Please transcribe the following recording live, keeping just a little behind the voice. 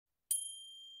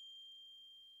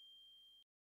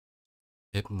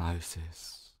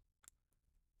Hypnosis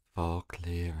for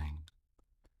clearing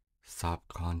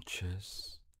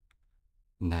subconscious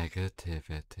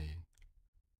negativity.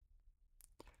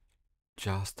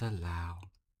 Just allow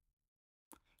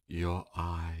your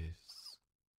eyes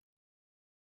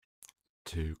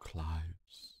to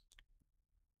close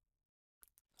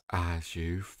as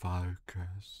you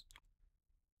focus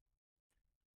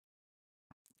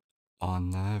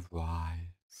on the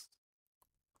rise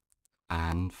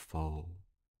and fall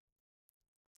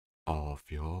of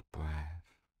your breath.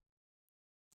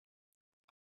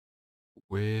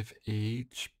 With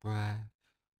each breath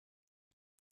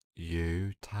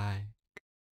you take,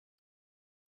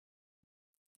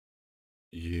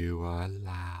 you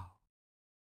allow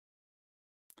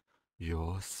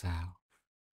yourself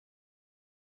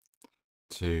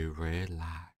to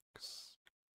relax.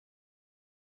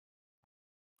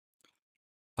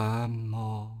 The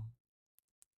more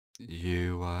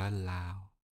you allow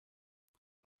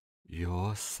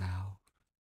yourself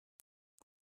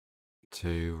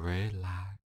to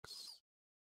relax,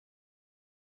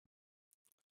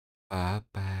 the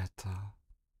better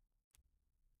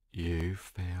you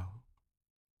feel,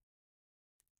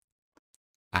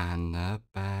 and the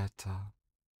better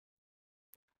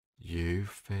you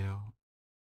feel,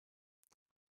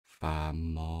 the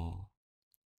more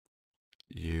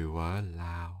you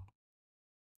allow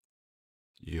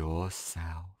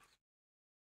yourself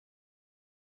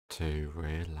to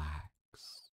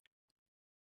relax.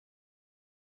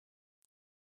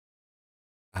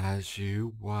 As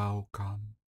you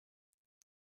welcome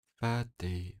the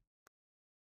deep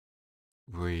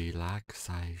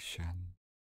relaxation,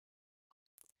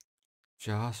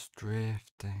 just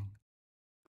drifting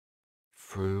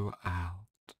throughout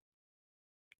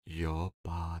your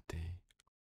body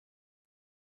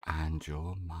and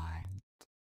your mind,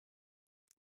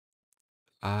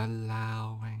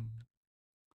 allowing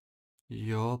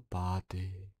your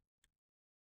body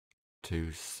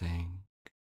to sink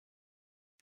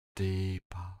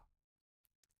deeper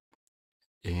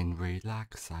in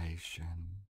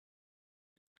relaxation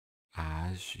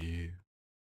as you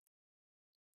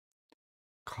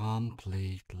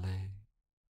completely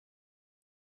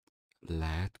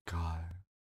let go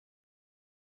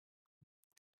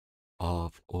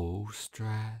of all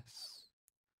stress,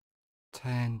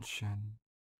 tension,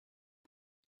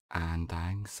 and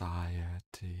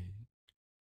anxiety,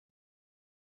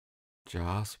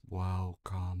 just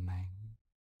welcoming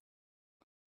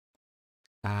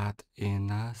that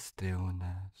inner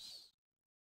stillness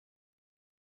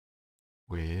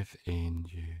within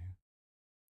you.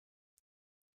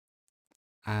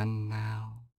 And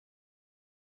now,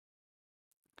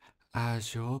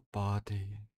 as your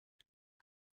body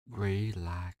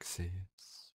relaxes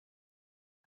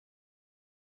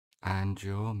and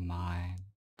your mind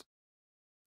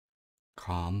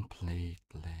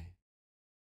completely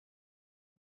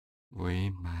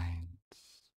remains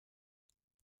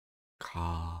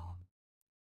calm,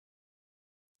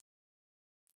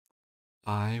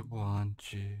 I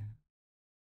want you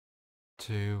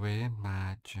to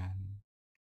imagine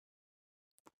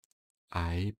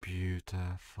a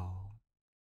beautiful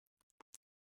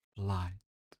flight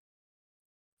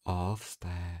of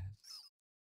stairs,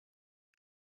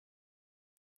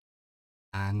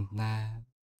 and there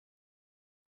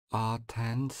are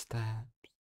 10 steps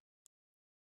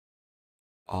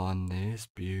on this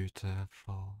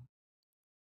beautiful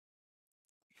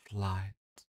flight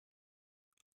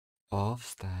of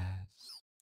stairs,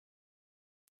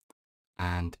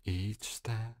 and each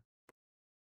step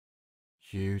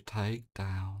you take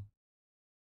down,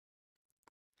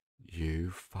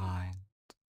 you find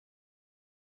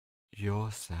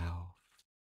yourself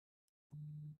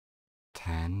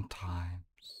 10 times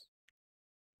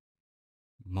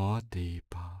more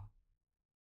deeper,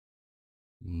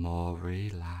 more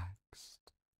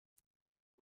relaxed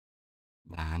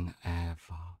than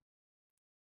ever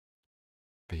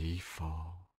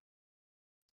before.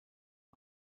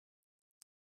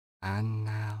 And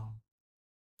now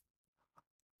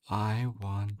I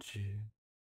want you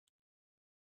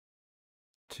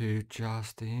to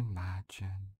just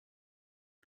imagine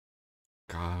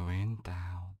going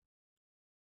down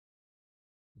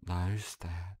those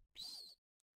steps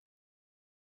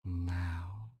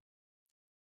now.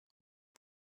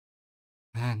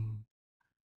 Then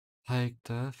take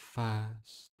the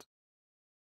first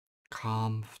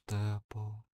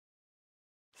comfortable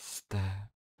step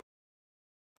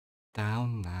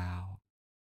down now,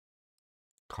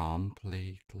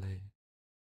 completely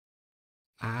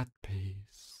at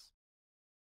peace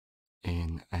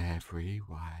in every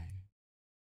way.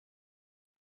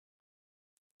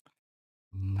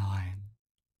 9.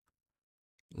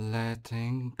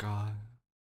 Letting go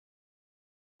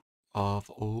of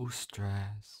all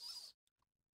stress,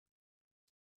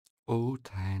 all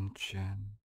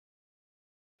tension,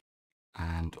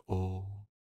 and all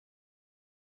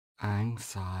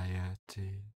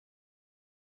anxiety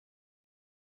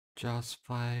just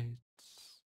fades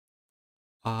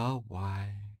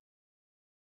away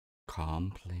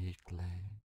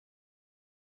completely.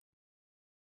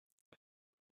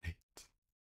 8.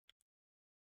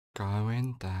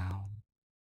 Going down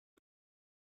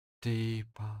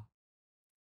deeper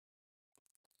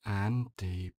and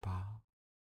deeper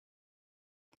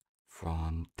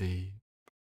from deep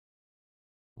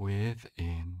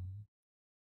within,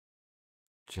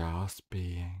 just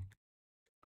being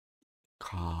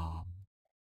calm,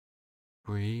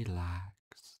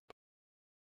 relaxed,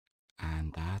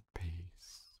 and at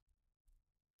peace.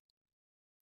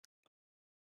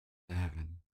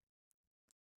 7.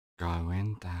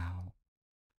 Going down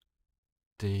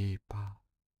deeper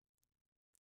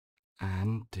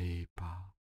and deeper,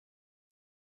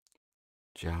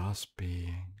 just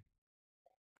being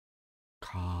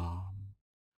calm,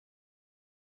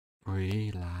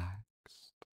 relaxed,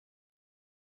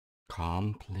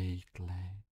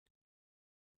 completely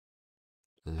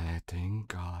letting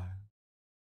go,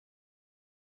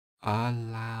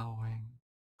 allowing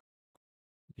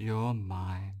your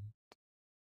mind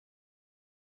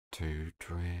to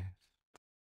drift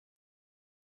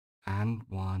and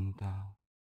wander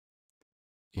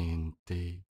in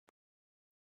deep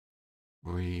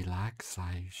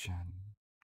relaxation.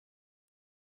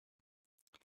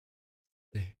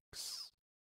 6.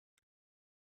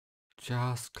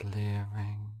 Just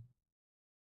clearing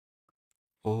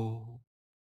all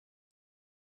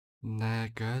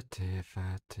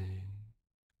negativity,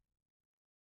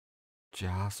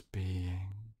 just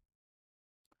being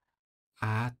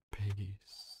at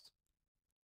peace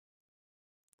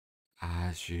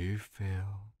as you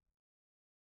feel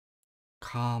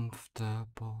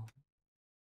comfortable,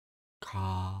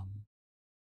 calm,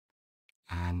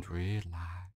 and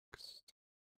relaxed.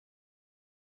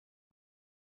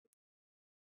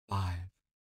 5.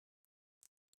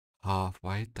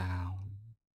 Halfway down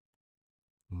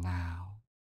now,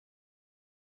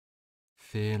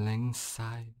 feeling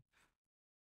safe,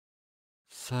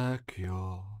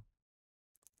 secure,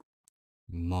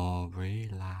 more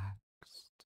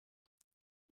relaxed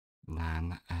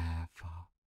than ever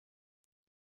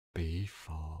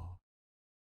before.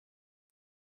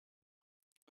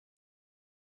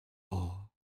 Or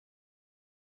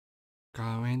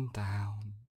going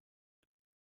down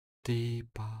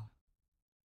deeper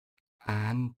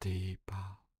and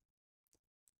deeper,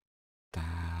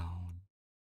 down,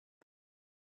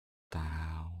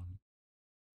 down,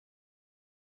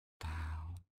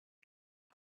 down.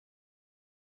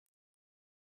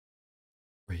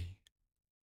 3.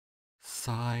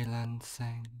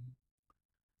 Silencing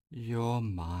your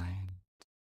mind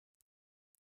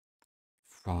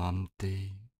from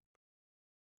deep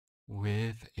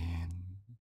within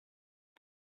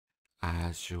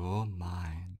as your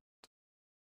mind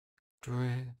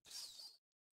drifts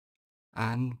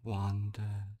and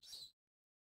wanders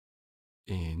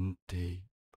in deep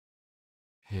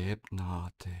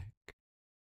hypnotic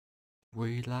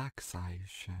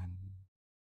relaxation.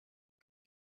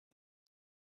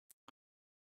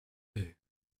 2.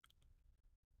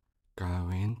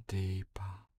 Going deeper,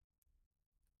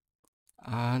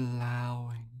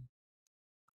 allowing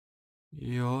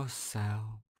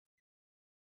yourself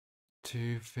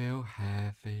to feel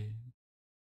heavy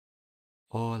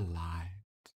or light,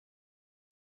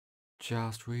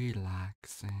 just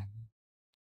relaxing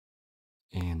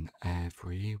in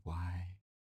every way,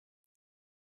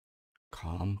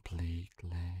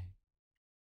 completely.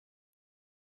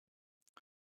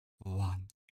 1.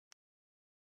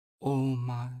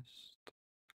 Almost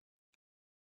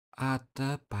at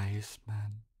the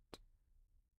basement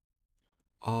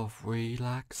of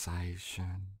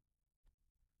relaxation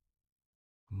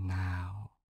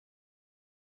now,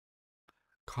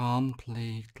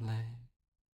 completely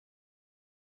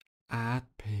at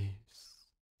peace,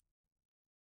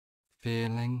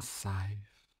 feeling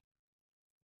safe,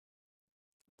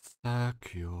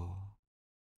 secure,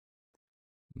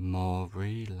 more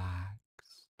relaxed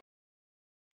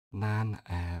than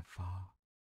ever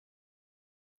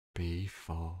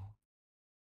before.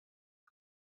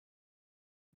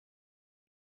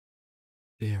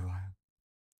 0.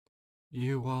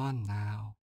 You are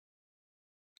now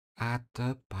at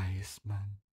the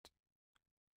basement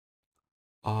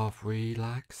of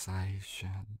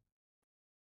relaxation,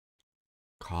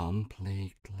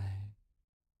 completely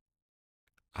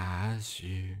as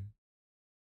you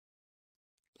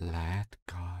let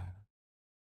go,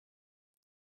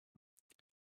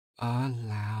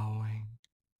 allowing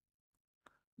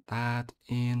that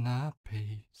inner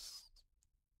peace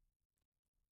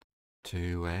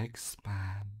to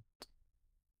expand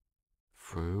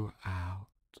throughout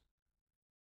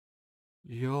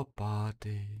your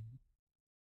body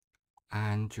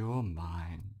and your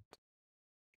mind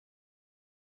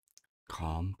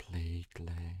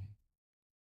completely.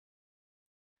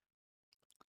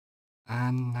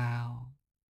 And now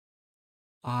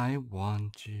I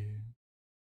want you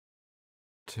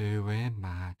to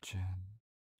imagine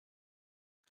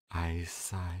a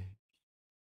safe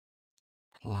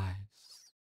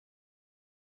place.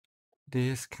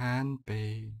 This can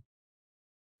be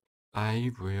a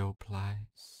real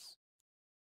place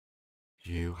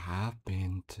you have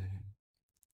been to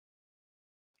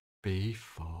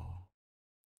before,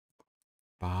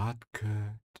 but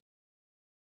could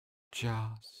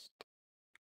just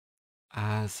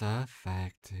as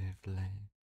effectively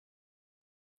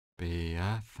be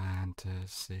a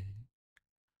fantasy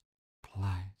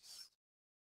place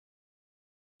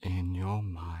in your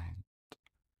mind.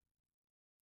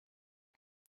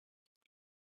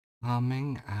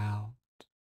 Coming out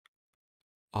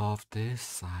of this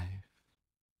safe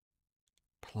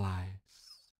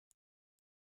place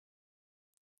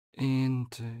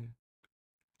into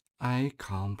a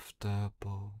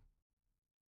comfortable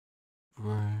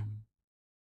room,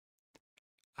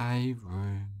 a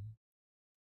room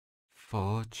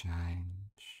for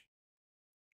change,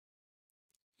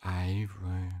 a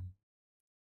room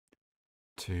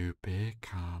to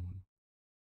become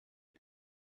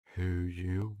who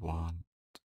you want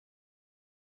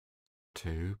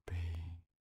to be.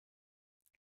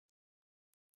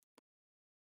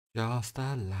 Just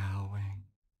allowing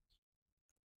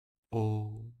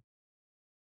all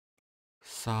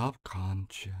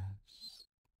subconscious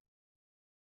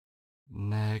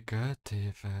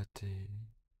negativity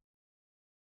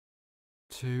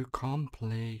to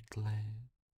completely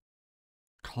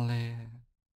clear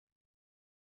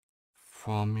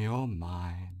from your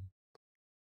mind,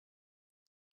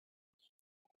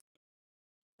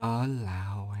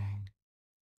 allowing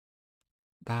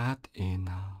that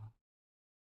inner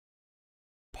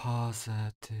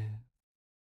positive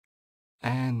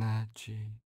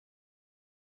energy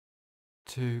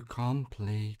to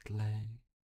completely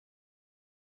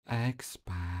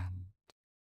expand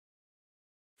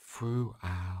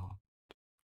throughout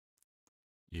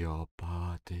your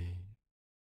body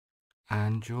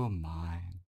and your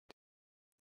mind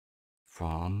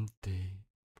from deep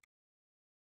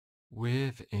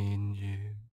within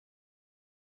you,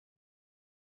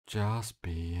 just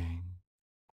being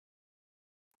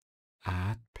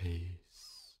at peace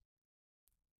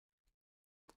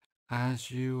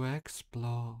as you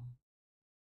explore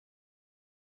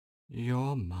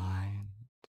your mind,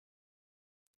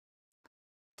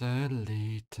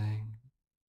 deleting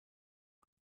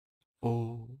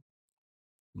all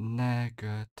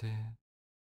negative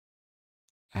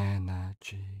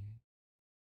energy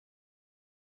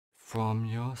from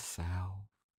yourself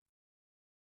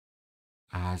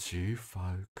as you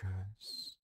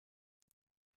focus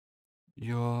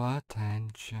your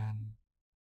attention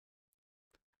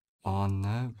on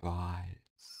the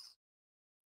rise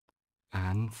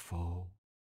and fall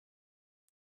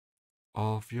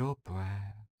of your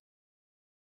breath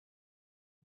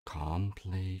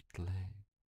completely,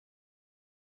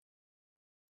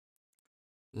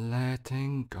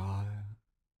 letting go,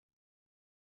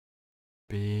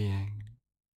 being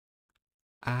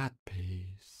at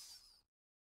peace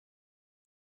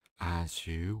as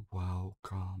you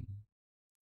welcome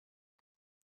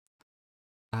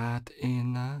that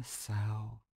inner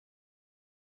self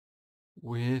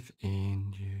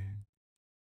within you,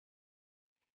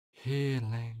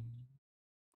 healing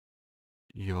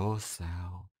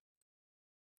yourself,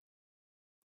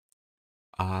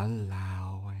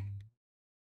 allowing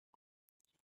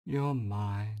your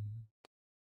mind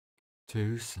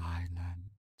to silence,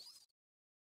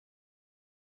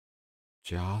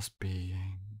 just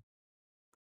being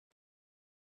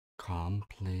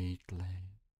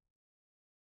completely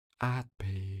at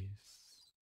peace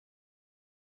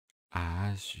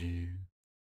as you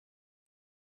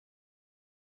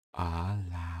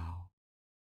allow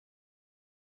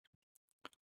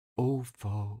all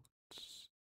thoughts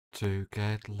to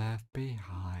get left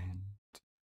behind,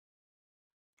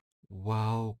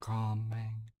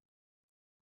 welcoming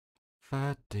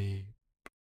the deep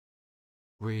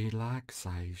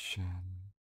relaxation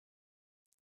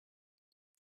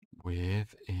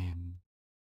within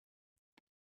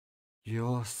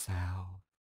yourself,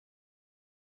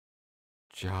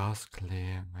 just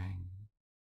clearing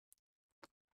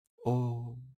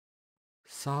all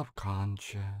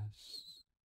subconscious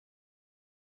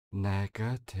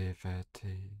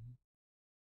negativity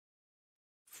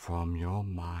from your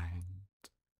mind,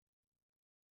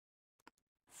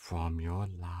 from your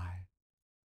life,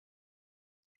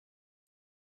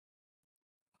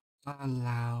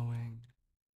 allowing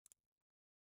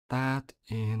that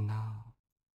inner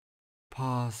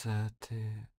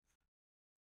positive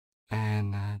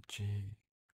energy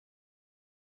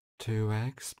to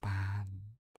expand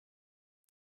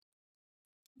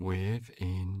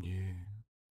within you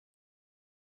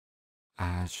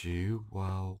as you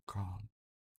welcome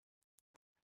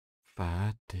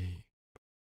the deep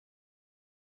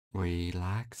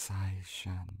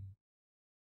relaxation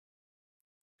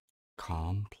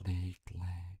completely,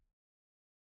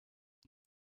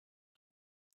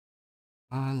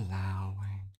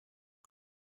 allowing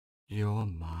your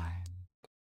mind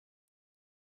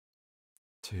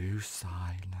to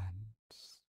silence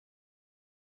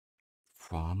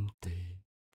from deep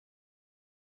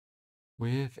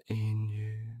within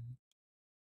you,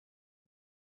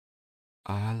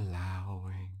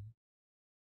 allowing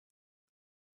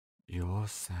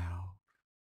yourself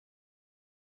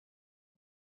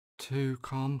to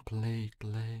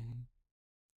completely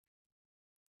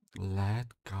let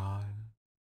go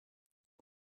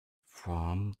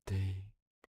from deep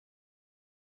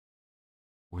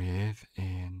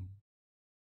within,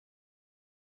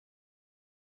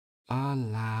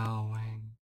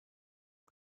 allowing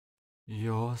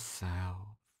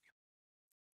yourself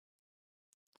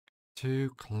to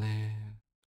clear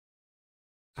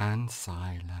and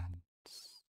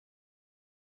silence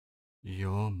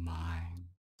your mind,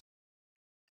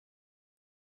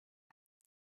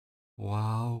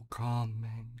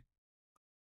 welcoming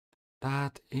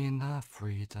that inner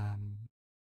freedom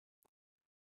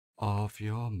of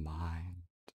your mind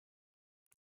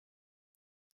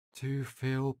to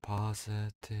feel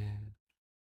positive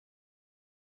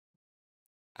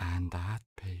and at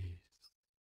peace.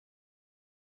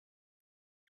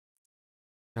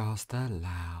 Just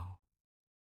allow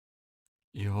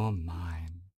your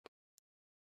mind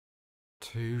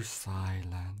to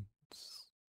silence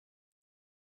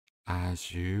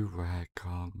as you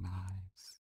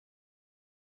recognize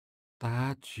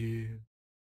that you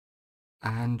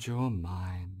and your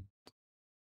mind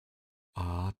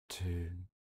are two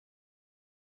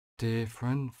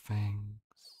different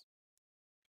things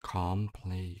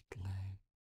completely.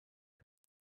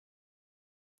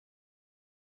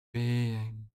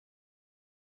 Being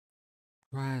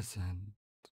present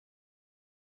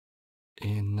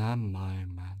in the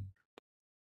moment,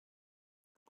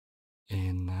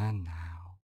 in the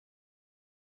now,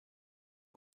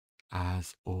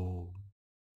 as all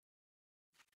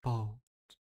thought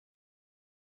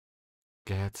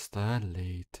gets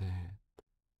deleted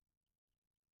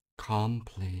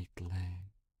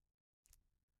completely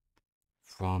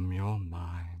from your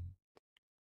mind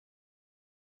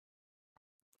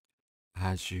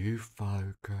as you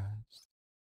focus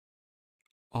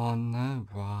on the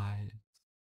rise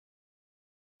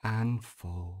and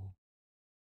fall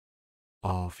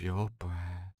of your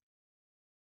breath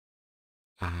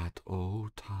at all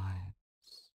times,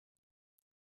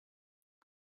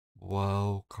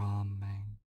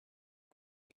 welcoming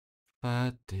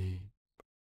the deep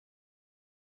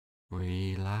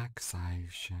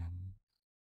relaxation,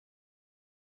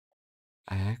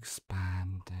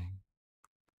 expanding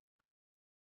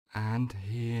and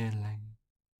healing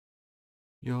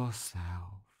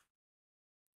yourself,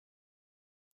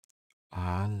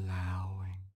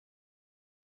 allowing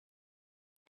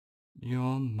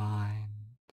your mind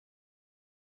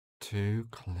to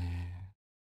clear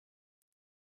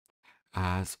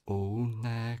as all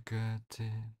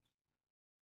negative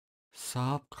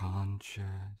subconscious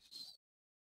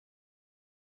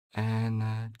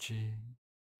energy,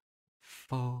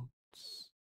 thoughts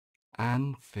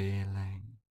and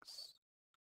feelings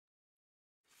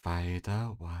fade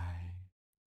away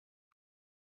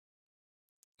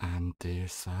and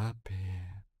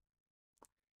disappear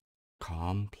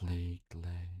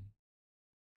completely,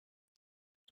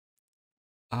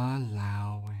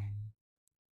 allowing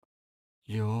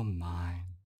your mind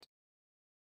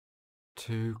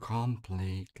to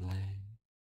completely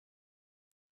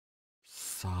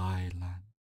silence,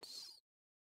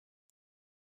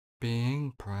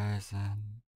 being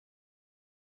present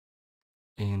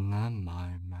in the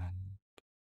moment,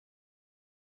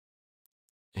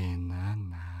 in the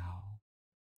now,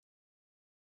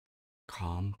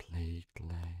 completely.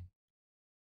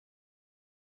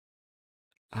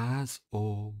 as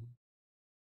all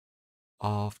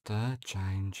of the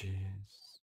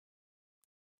changes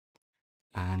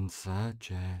and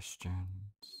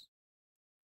suggestions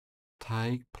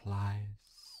take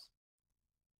place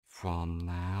from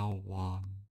now on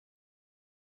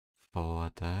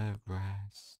for the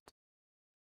rest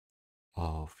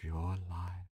of your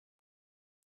life.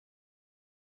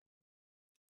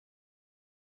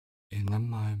 In a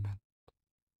moment,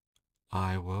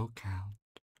 I will count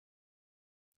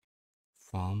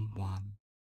from 1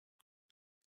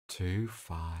 to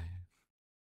 5,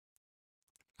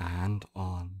 and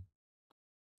on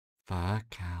the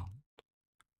count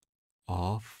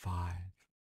of 5,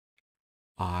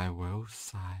 I will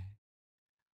say,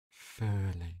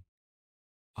 fully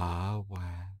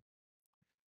aware,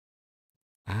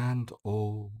 and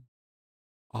all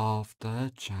of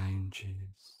the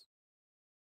changes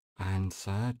and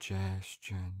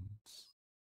suggestions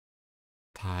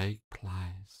take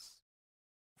place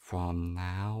from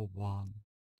now on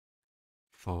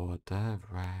for the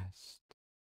rest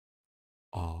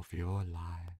of your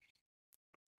life.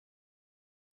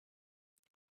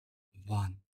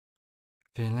 1.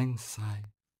 Feeling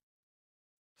safe,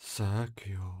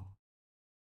 secure,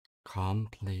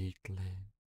 completely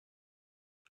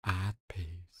at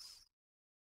peace.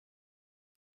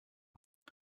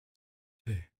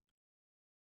 2.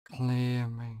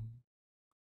 Clearing,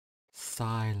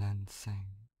 silencing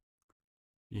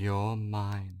your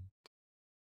mind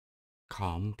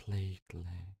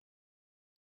completely.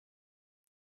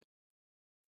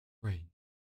 3.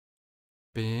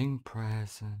 Being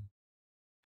present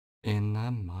in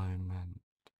the moment,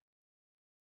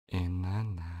 in the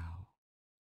now,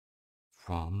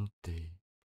 from deep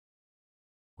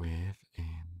within.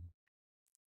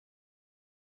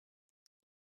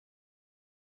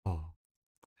 4.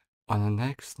 On the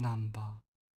next number,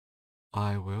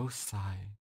 I will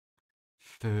say,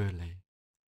 fully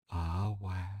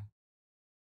aware,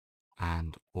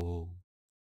 and all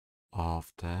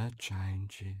of the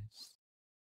changes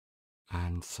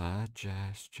and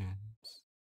suggestions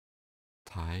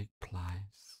take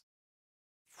place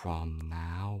from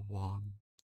now on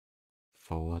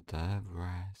for the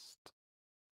rest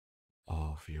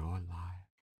of your life.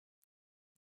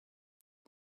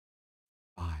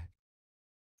 5.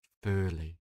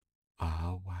 Fully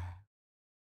aware.